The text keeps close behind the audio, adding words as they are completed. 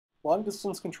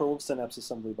Long-distance control of synapse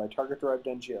assembly by target-derived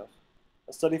NGF,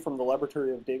 a study from the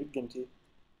laboratory of David Ginty,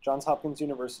 Johns Hopkins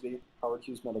University, Howard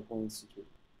Hughes Medical Institute.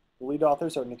 The lead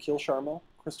authors are Nikhil Sharma,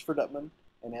 Christopher Detman,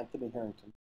 and Anthony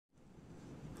Harrington.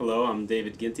 Hello, I'm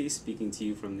David Ginty, speaking to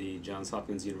you from the Johns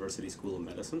Hopkins University School of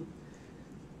Medicine.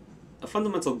 A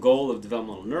fundamental goal of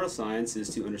developmental neuroscience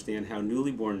is to understand how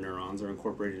newly born neurons are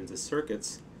incorporated into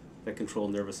circuits that control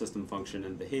nervous system function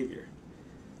and behavior.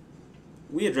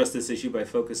 We address this issue by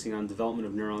focusing on development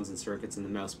of neurons and circuits in the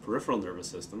mouse peripheral nervous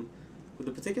system, with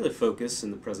a particular focus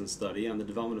in the present study on the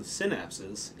development of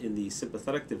synapses in the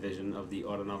sympathetic division of the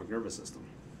autonomic nervous system.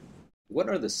 What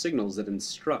are the signals that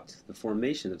instruct the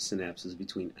formation of synapses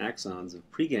between axons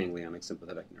of preganglionic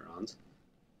sympathetic neurons,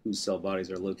 whose cell bodies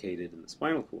are located in the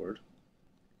spinal cord,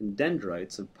 and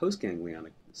dendrites of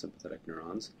postganglionic sympathetic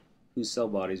neurons, whose cell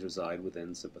bodies reside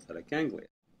within sympathetic ganglia?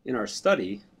 In our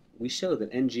study, we show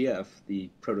that NGF,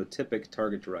 the prototypic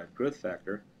target-derived growth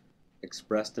factor,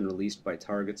 expressed and released by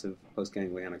targets of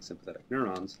postganglionic sympathetic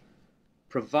neurons,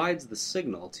 provides the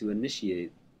signal to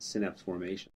initiate synapse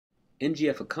formation.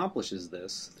 NGF accomplishes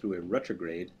this through a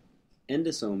retrograde,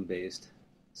 endosome-based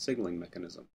signaling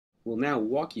mechanism. We'll now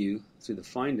walk you through the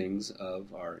findings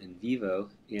of our in vivo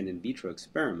and in vitro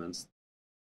experiments.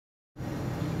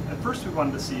 At first, we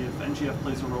wanted to see if NGF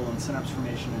plays a role in synapse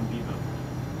formation in vivo.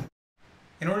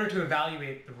 In order to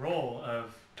evaluate the role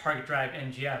of target-derived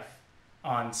NGF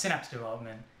on synapse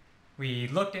development, we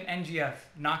looked at NGF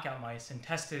knockout mice and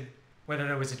tested whether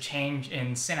there was a change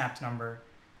in synapse number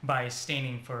by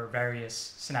staining for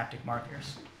various synaptic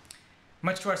markers.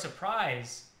 Much to our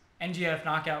surprise, NGF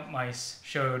knockout mice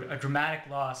showed a dramatic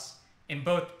loss in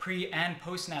both pre- and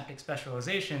postsynaptic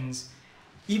specializations,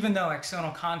 even though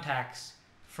axonal contacts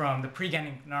from the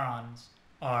preganglionic neurons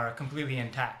are completely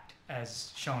intact,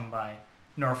 as shown by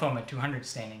neurofilament 200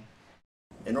 staining.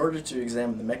 In order to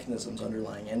examine the mechanisms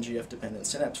underlying NGF-dependent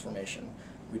synapse formation,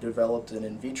 we developed an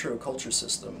in vitro culture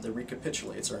system that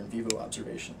recapitulates our in vivo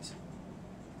observations.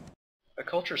 A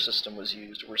culture system was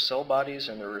used where cell bodies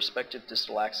and their respective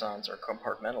distal axons are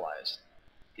compartmentalized.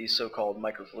 These so-called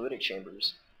microfluidic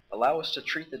chambers allow us to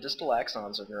treat the distal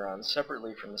axons of neurons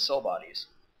separately from the cell bodies,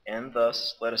 and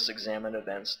thus let us examine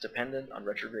events dependent on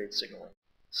retrograde signaling.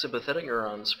 Sympathetic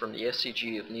neurons from the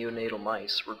SCG of neonatal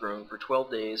mice were grown for 12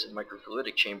 days in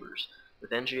microfluidic chambers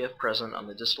with NGF present on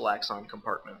the distal axon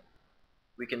compartment.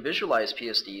 We can visualize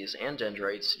PSDs and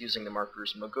dendrites using the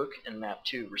markers MAGUK and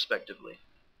MAP2 respectively.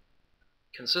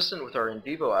 Consistent with our in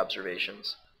vivo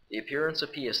observations, the appearance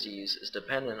of PSDs is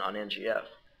dependent on NGF,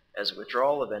 as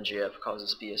withdrawal of NGF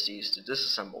causes PSDs to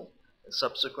disassemble and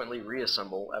subsequently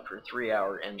reassemble after a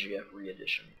 3-hour NGF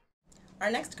readdition. Our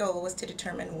next goal was to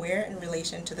determine where in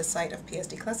relation to the site of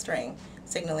PSD clustering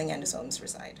signaling endosomes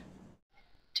reside.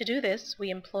 To do this,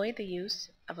 we employed the use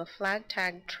of a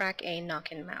flag-tagged TrkA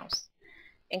knock-in mouse.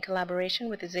 In collaboration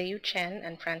with Zeu Chen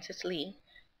and Francis Lee,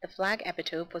 the flag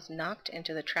epitope was knocked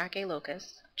into the TrkA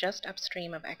locus just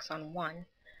upstream of exon 1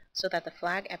 so that the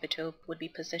flag epitope would be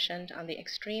positioned on the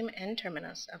extreme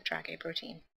N-terminus of TrkA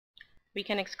protein. We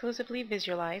can exclusively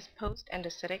visualize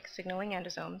post-endocytic signaling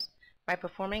endosomes by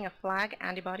performing a flag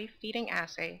antibody feeding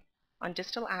assay on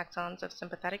distal axons of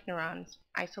sympathetic neurons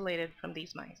isolated from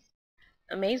these mice.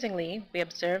 Amazingly, we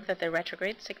observe that the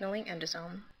retrograde signaling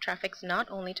endosome traffics not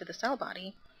only to the cell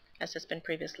body, as has been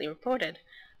previously reported,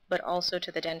 but also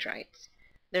to the dendrites.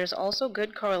 There is also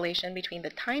good correlation between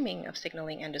the timing of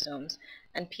signaling endosomes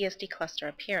and PSD cluster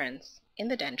appearance in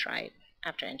the dendrite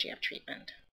after NGF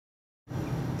treatment.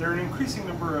 There are an increasing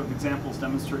number of examples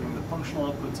demonstrating that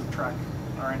functional outputs of TRK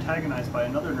are antagonized by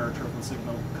another neurotrophin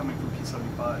signal coming from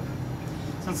P75.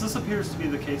 Since this appears to be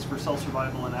the case for cell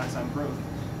survival and axon growth,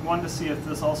 we wanted to see if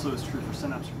this also is true for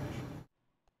synapse formation.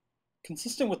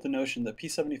 Consistent with the notion that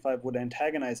P75 would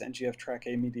antagonize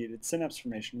NGF-TrkA-mediated synapse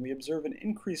formation, we observe an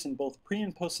increase in both pre-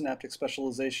 and postsynaptic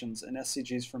specializations in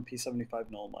SCGs from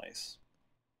P75 null mice.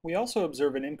 We also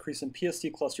observe an increase in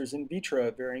PSD clusters in vitro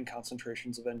at varying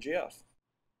concentrations of NGF.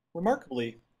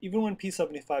 Remarkably, even when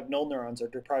P75 null neurons are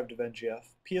deprived of NGF,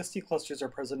 PSD clusters are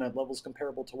present at levels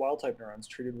comparable to wild-type neurons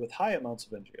treated with high amounts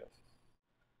of NGF.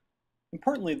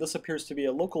 Importantly, this appears to be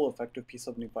a local effect of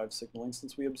P75 signaling,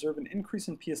 since we observe an increase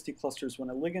in PSD clusters when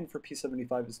a ligand for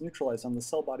P75 is neutralized on the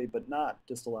cell body but not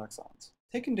distal axons.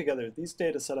 Taken together, these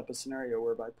data set up a scenario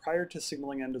whereby prior to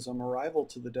signaling endosome arrival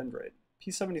to the dendrite,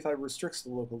 P75 restricts the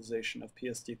localization of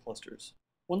PSD clusters.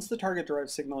 Once the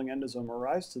target-derived signaling endosome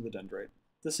arrives to the dendrite,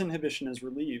 this inhibition is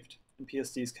relieved, and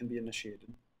PSDs can be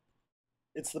initiated.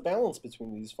 It's the balance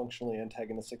between these functionally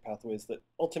antagonistic pathways that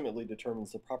ultimately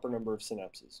determines the proper number of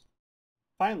synapses.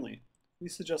 Finally, we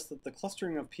suggest that the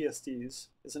clustering of PSDs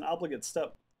is an obligate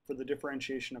step for the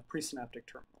differentiation of presynaptic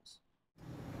terminals.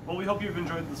 Well, we hope you've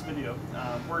enjoyed this video.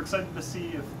 We're excited to see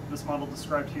if this model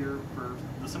described here for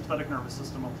the sympathetic nervous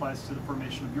system applies to the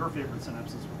formation of your favorite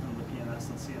synapses within the PNS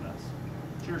and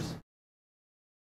CNS. Cheers.